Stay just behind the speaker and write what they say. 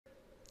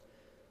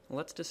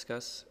Let's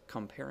discuss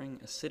comparing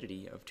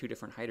acidity of two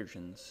different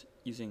hydrogens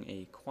using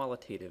a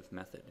qualitative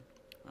method.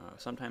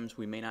 Sometimes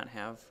we may not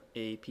have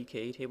a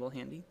pKa table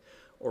handy,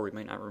 or we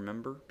might not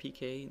remember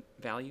pKa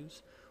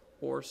values,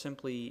 or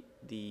simply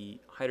the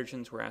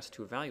hydrogens we're asked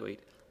to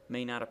evaluate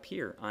may not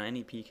appear on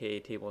any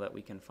pKa table that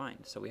we can find.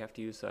 So we have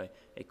to use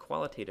a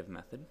qualitative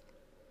method.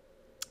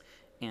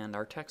 And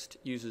our text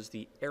uses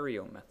the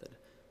ARIO method,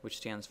 which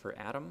stands for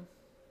atom,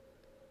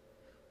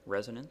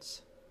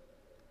 resonance,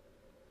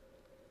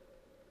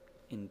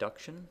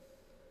 induction,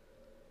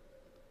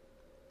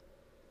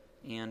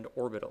 and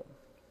orbital.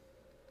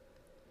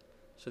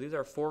 So these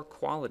are four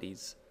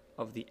qualities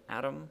of the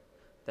atom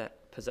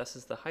that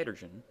possesses the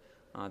hydrogen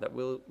that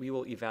we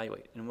will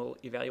evaluate, and we'll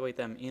evaluate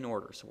them in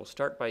order. So we'll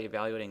start by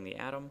evaluating the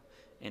atom,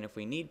 and if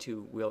we need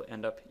to, we'll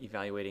end up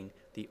evaluating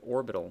the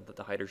orbital that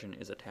the hydrogen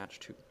is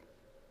attached to.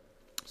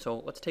 So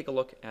let's take a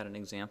look at an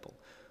example.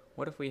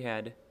 What if we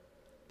had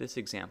this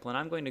example? And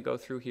I'm going to go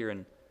through here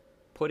and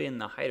put in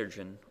the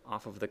hydrogen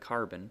off of the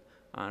carbon.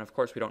 And of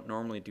course we don't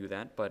normally do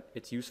that, but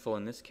it's useful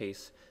in this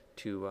case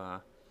to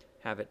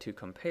have it to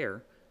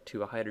compare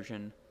to a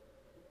hydrogen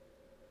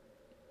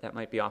that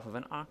might be off of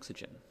an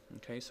oxygen.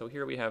 Okay, so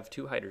here we have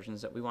two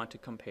hydrogens that we want to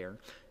compare,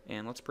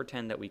 and let's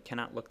pretend that we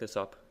cannot look this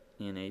up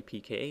in a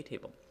pKa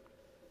table.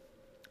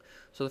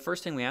 So the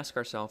first thing we ask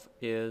ourselves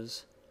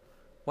is,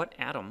 what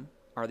atom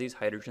are these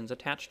hydrogens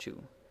attached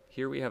to?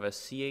 Here we have a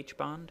CH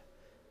bond,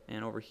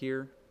 and over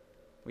here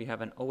we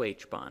have an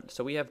OH bond.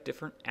 So we have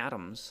different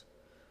atoms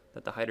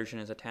that the hydrogen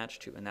is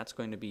attached to, and that's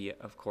going to be,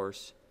 of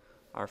course,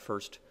 our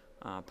first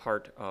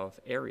part of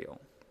ARIO.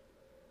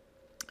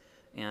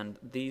 And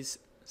these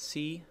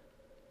C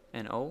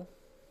and O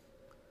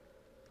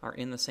are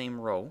in the same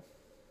row.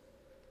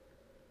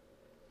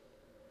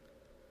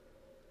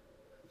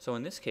 So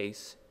in this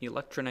case,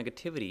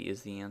 electronegativity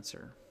is the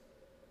answer.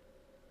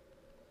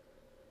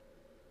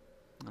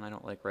 And I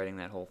don't like writing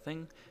that whole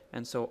thing.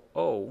 And so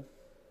O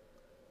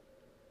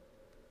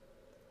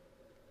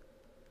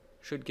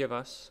should give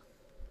us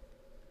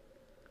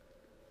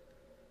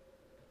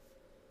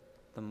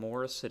the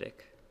more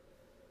acidic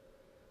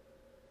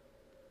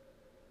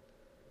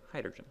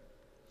hydrogen,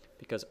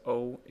 because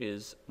O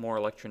is more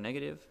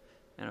electronegative,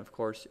 and of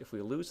course if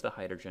we lose the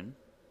hydrogen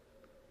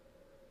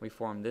we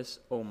form this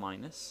O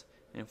minus,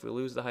 and if we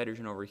lose the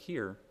hydrogen over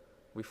here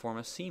we form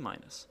a C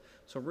minus.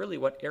 So really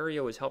what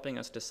ARIO is helping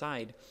us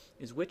decide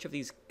is which of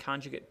these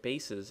conjugate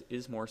bases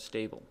is more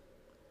stable.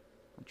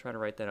 I'll try to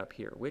write that up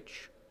here.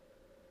 Which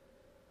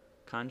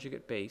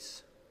conjugate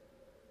base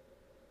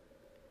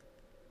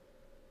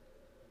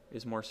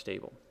is more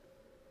stable?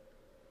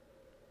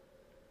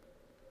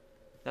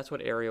 That's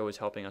what ARIO is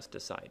helping us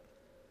decide.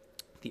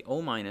 The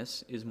O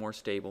minus is more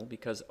stable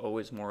because O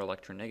is more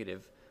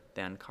electronegative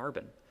than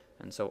carbon,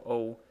 and so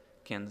O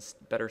can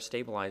better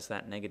stabilize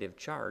that negative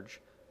charge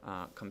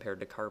compared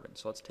to carbon.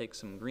 So let's take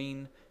some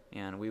green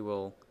and we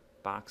will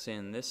box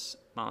in this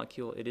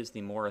molecule. It is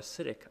the more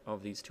acidic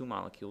of these two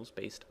molecules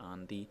based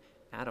on the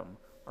atom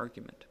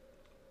argument.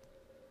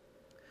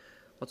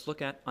 Let's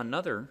look at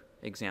another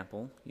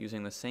example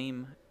using the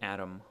same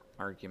atom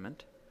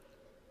argument,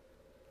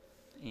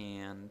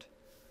 and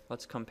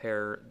let's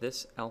compare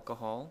this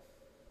alcohol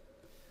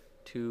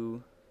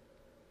to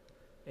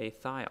a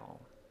thiol,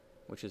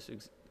 which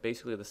is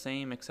basically the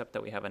same except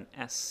that we have an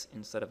S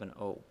instead of an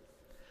O.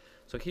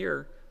 So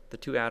here the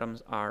two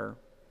atoms are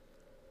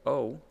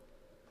O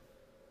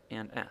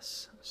and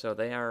S. So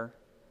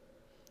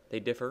they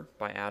differ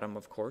by atom,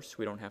 of course.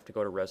 We don't have to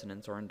go to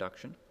resonance or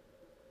induction.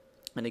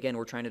 And again,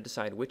 we're trying to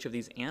decide which of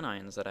these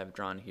anions that I've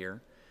drawn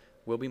here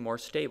will be more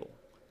stable.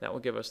 That will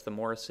give us the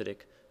more acidic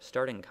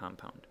starting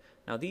compound.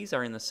 Now these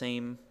are in the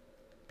same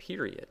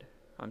period,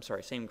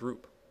 same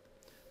group,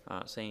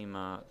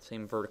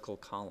 same vertical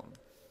column.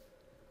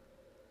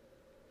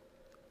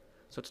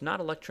 So it's not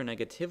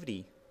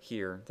electronegativity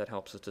here that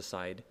helps us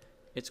decide,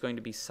 it's going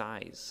to be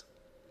size.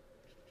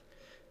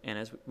 And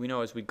as we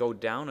know, as we go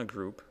down a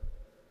group,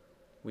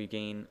 we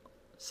gain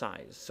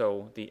size.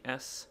 So the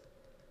S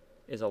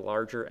is a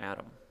larger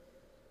atom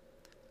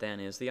than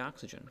is the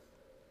oxygen.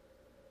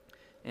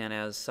 And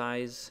as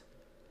size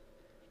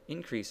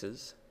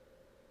increases,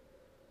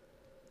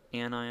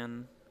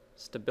 anion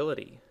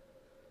stability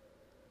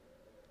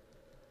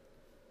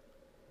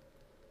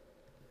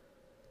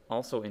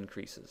also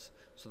increases.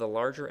 So the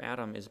larger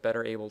atom is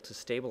better able to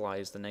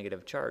stabilize the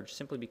negative charge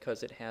simply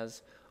because it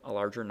has a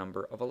larger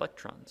number of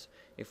electrons.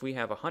 If we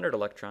have 100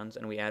 electrons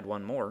and we add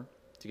one more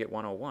to get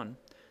 101,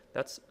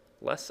 that's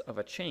less of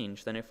a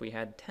change than if we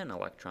had 10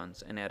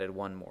 electrons and added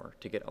one more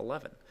to get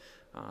 11.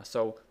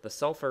 So the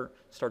sulfur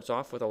starts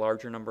off with a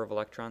larger number of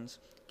electrons.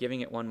 Giving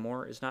it one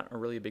more is not a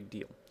really big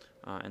deal.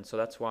 And so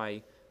that's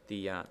why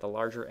the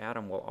larger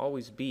atom will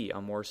always be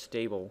a more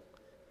stable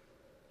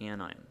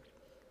anion.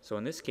 So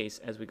in this case,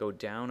 as we go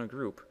down a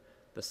group,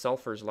 the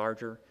sulfur is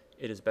larger,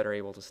 it is better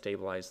able to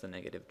stabilize the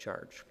negative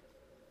charge.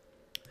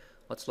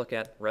 Let's look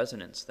at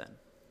resonance then.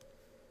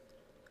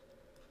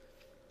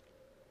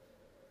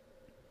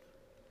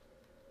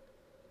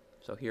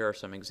 So here are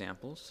some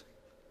examples.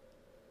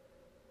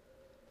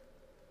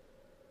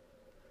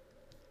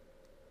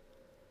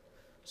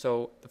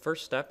 So the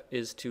first step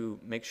is to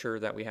make sure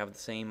that we have the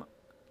same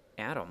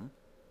atom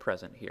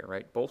present here,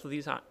 right? Both of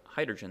these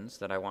hydrogens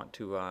that I want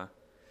to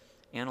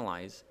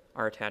analyze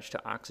are attached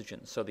to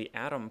oxygen. So the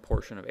atom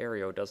portion of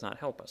ARIO does not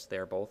help us. They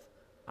are both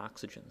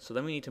oxygens. So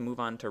then we need to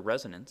move on to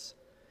resonance.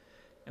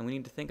 And we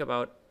need to think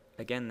about,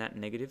 again, that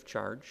negative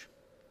charge.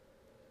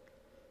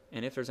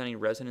 And if there's any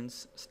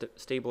resonance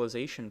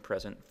stabilization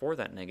present for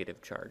that negative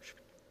charge.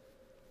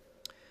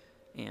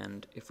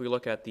 And if we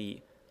look at the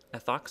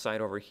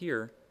ethoxide over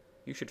here,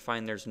 you should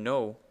find there's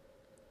no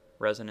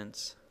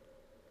resonance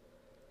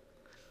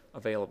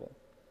available,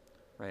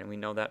 right? And we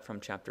know that from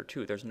chapter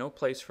 2. There's no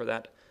place for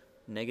that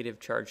negative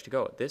charge to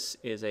go. This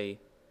is a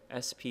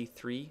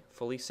sp3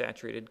 fully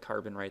saturated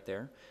carbon right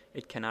there.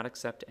 It cannot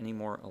accept any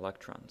more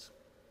electrons.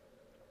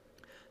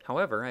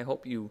 However, I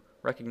hope you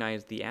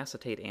recognize the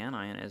acetate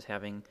anion as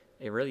having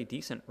a really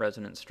decent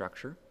resonance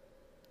structure.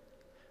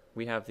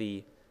 We have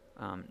the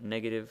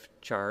negative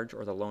charge,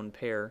 or the lone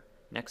pair,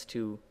 next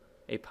to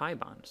a pi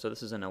bond. So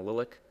this is an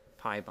allylic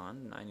pi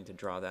bond, and I need to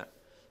draw that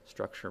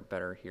structure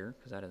better here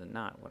because that is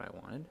not what I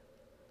wanted.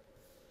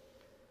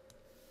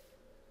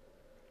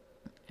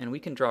 And we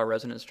can draw a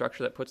resonance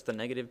structure that puts the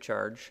negative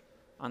charge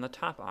on the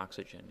top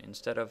oxygen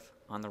instead of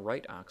on the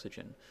right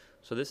oxygen.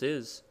 So this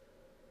is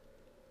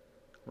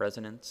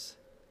resonance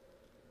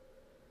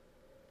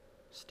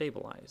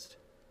stabilized.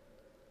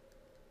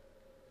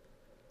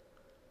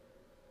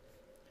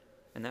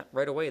 And that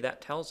right away,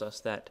 that tells us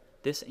that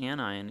this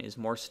anion is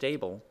more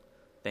stable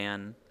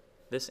than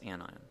this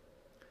anion.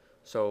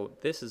 So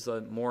this is a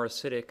more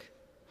acidic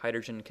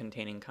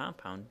hydrogen-containing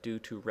compound due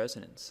to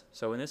resonance.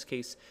 So in this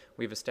case,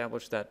 we've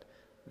established that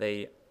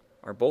they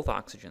are both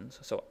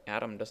oxygens, so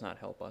atom does not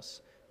help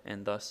us,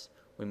 and thus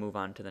we move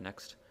on to the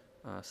next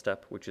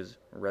step, which is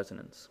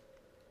resonance.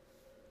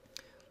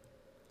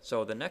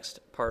 So the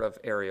next part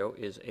of ARIO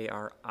is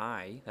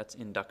ARI, that's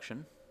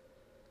induction.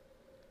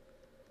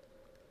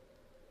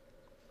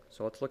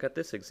 So let's look at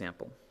this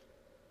example.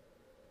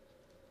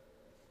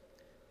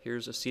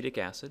 Here's acetic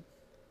acid,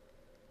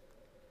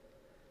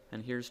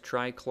 and here's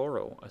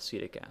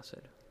trichloroacetic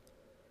acid.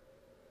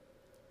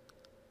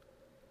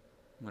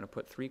 I'm going to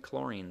put 3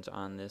 chlorines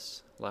on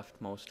this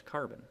leftmost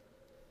carbon.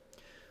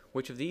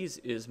 Which of these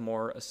is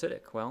more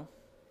acidic? Well,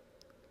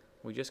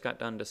 we just got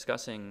done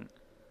discussing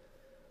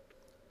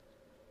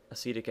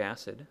acetic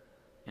acid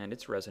and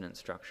its resonance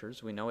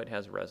structures. We know it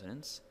has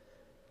resonance,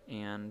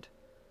 and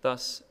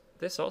thus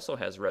this also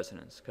has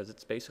resonance because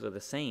it's basically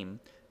the same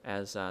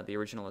as the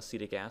original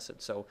acetic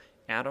acid. So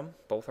atom,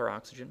 both are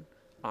oxygen,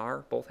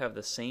 R, both have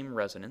the same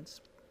resonance.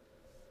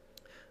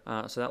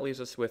 So that leaves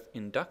us with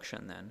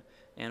induction then.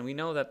 And we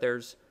know that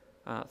there's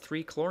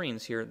 3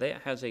 chlorines here.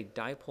 That has a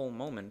dipole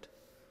moment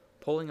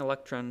pulling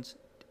electron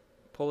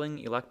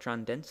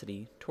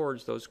density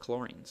towards those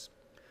chlorines.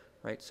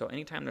 Right? So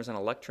anytime there's an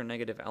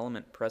electronegative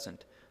element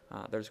present,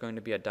 there's going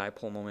to be a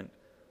dipole moment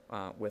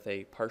with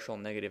a partial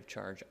negative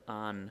charge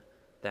on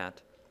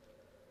that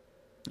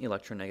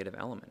electronegative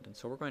element. And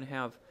so we're going to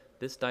have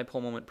this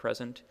dipole moment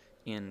present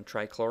in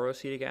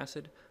trichloroacetic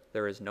acid.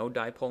 There is no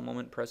dipole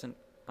moment present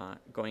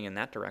going in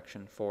that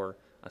direction for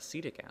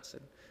acetic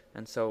acid.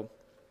 And so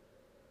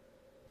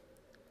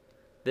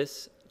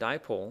this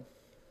dipole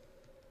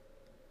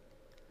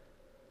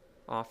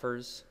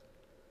offers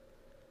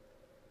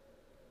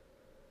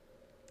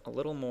a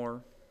little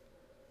more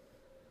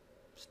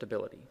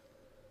stability.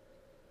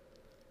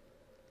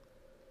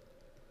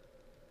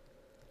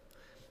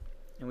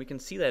 And we can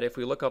see that if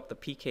we look up the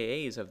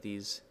pKa's of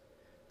these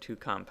two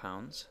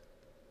compounds.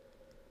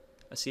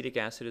 Acetic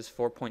acid is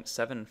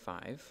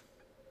 4.75,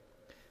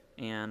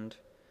 and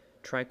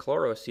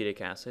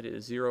trichloroacetic acid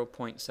is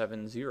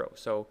 0.70.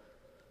 So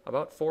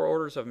about 4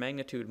 orders of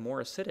magnitude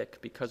more acidic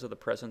because of the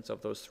presence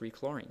of those 3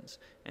 chlorines.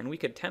 And we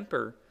could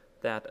temper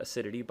that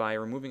acidity by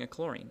removing a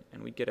chlorine,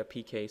 and we'd get a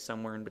pK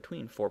somewhere in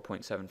between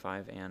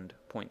 4.75 and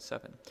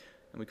 0.7.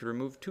 And we could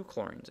remove 2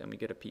 chlorines, and we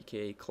get a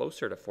pK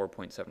closer to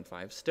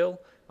 4.75,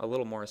 still a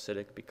little more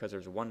acidic because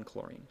there's 1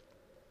 chlorine.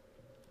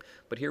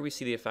 But here we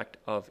see the effect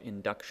of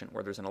induction,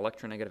 where there's an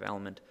electronegative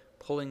element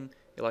pulling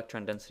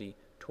electron density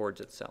towards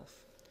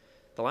itself.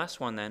 The last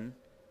one then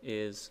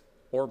is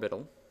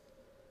orbital.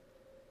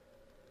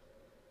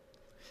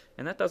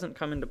 And that doesn't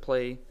come into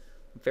play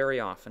very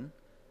often,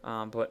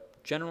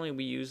 but generally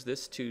we use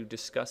this to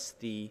discuss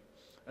the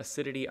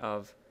acidity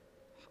of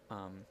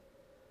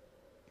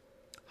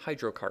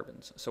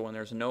hydrocarbons. So when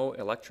there's no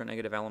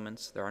electronegative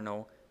elements, there are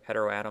no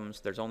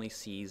heteroatoms, there's only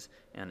C's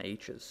and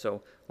H's.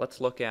 So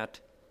let's look at,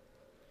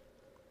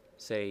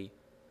 say,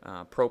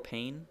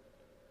 propane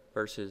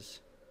versus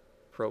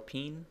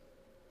propene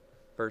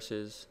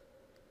versus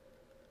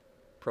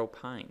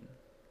propyne.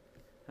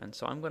 And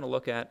so I'm going to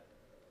look at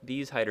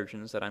these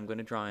hydrogens that I'm going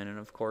to draw in, and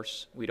of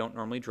course we don't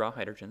normally draw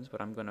hydrogens,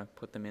 but I'm going to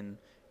put them in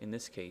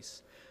this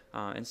case.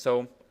 And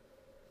so,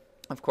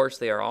 of course,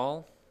 they are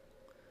all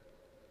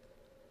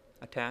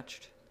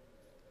attached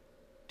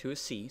to a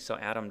C, so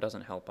atom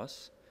doesn't help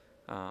us.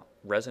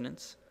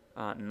 Resonance,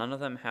 none of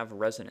them have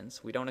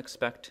resonance. We don't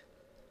expect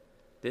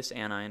this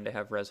anion to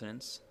have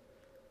resonance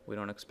We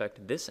don't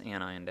expect this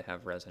anion to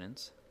have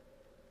resonance.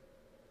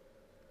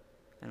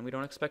 And we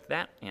don't expect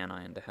that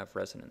anion to have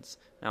resonance.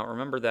 Now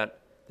remember that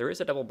there is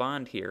a double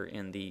bond here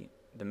in the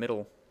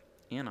middle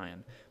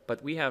anion,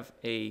 but we have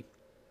a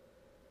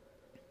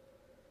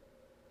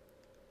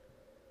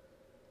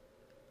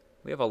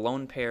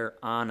lone pair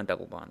on a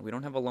double bond. We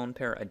don't have a lone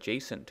pair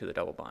adjacent to the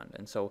double bond.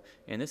 And so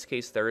in this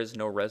case, there is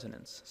no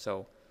resonance.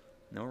 So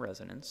no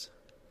resonance.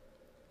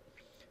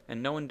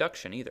 And no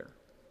induction either.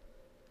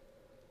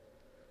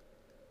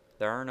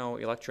 There are no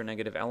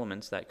electronegative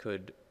elements that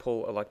could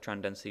pull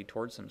electron density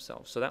towards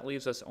themselves. So that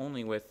leaves us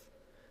only with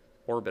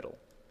orbital.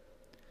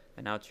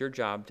 And now it's your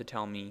job to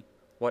tell me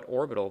what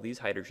orbital these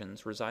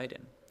hydrogens reside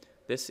in.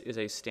 This is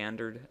a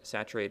standard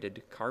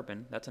saturated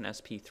carbon. That's an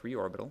sp3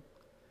 orbital.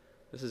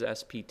 This is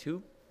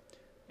sp2,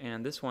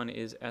 and this one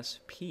is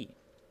sp.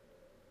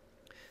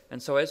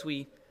 And so as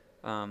we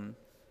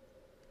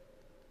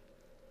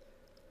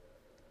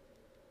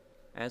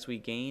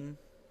gain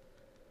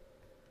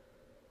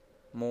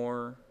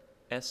more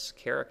s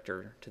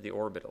character to the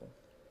orbital,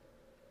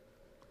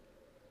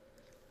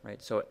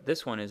 right? So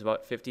this one is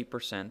about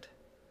 50%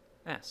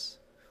 s.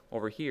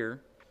 Over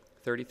here,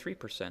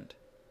 33%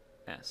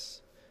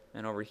 s.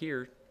 And over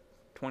here,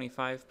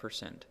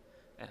 25%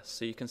 s.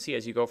 So you can see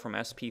as you go from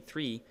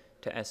sp3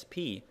 to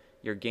sp,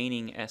 you're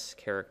gaining s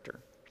character.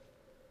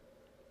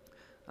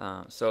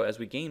 So as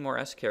we gain more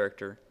s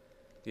character,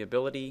 the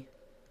ability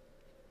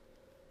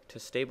to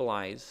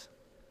stabilize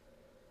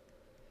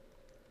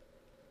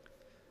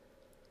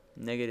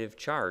negative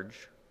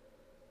charge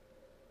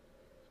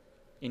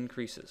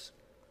increases.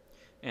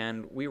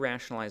 And we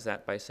rationalize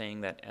that by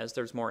saying that as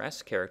there's more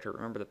s character,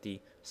 remember that the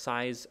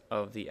size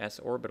of the s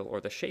orbital, or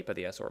the shape of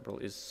the s orbital,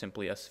 is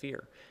simply a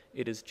sphere.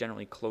 It is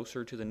generally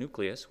closer to the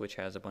nucleus, which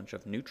has a bunch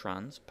of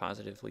neutrons,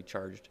 positively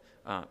charged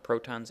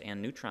protons and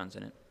neutrons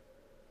in it.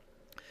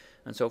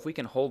 And so if we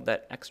can hold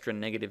that extra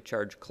negative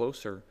charge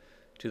closer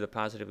to the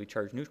positively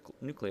charged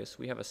nucleus,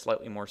 we have a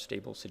slightly more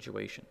stable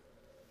situation.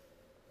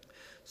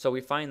 So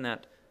we find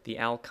that the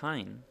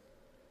alkyne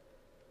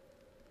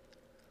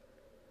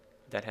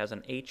that has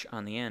an H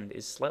on the end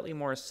is slightly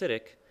more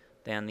acidic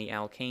than the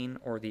alkane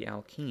or the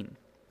alkene.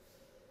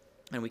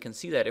 And we can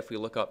see that if we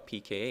look up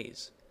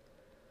pKa's.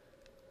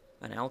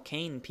 An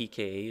alkane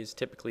pKa is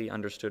typically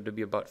understood to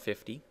be about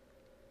 50.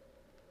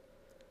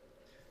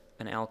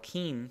 An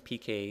alkene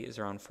pKa is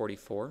around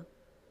 44.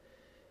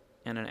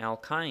 And an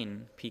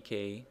alkyne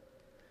pKa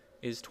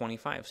is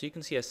 25. So you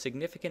can see a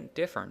significant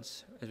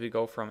difference as we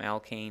go from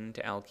alkane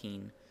to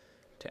alkene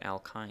to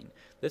alkyne.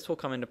 This will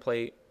come into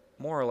play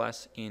more or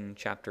less in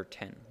Chapter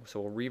 10. So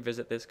we'll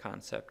revisit this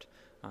concept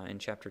in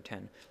Chapter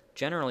 10.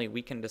 Generally,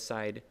 we can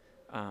decide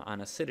on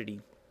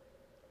acidity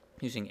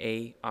using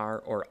A, R,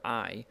 or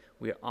I.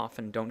 We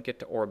often don't get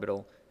to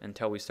orbital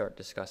until we start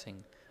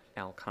discussing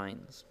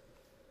alkynes.